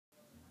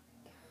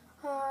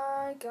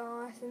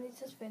guys, I need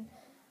to spin.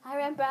 I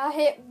remember I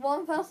hit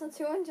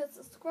 1,200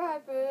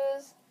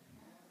 subscribers.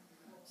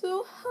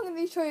 So I'm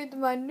going to show you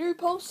my new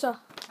poster.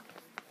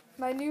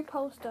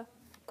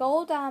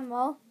 Gold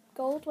armor,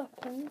 gold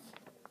weapons,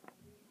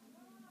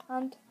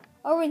 and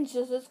orange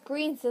scissors,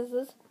 green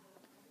scissors,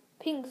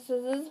 pink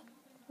scissors,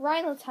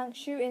 rhino tank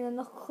shooting a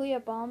nuclear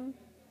bomb,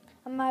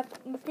 and my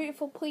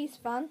beautiful police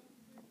van.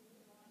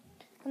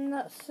 And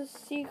that's the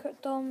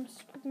secret door,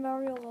 Super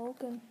Mario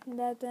Logan. And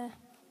there.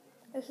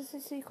 This is the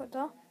secret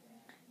door.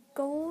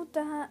 Gold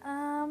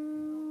armor,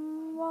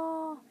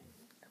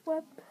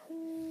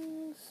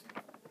 weapons.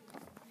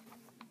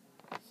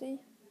 See?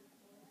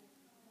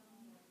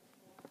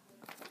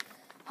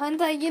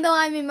 And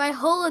I'm in my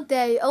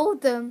holiday,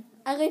 Oldham.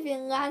 I live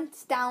in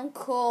Lansdowne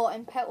Court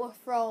in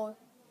Petworth Road.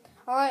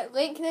 Alright,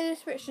 link in the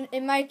description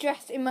in my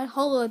address in my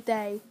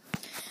holiday.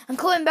 I'm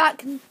coming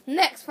back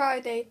next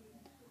Friday.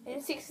 In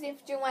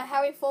 16th of June, when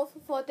Harry 4 for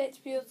 4 days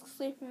to be able to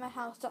sleep in my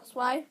house. That's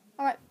why.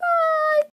 Alright, bye!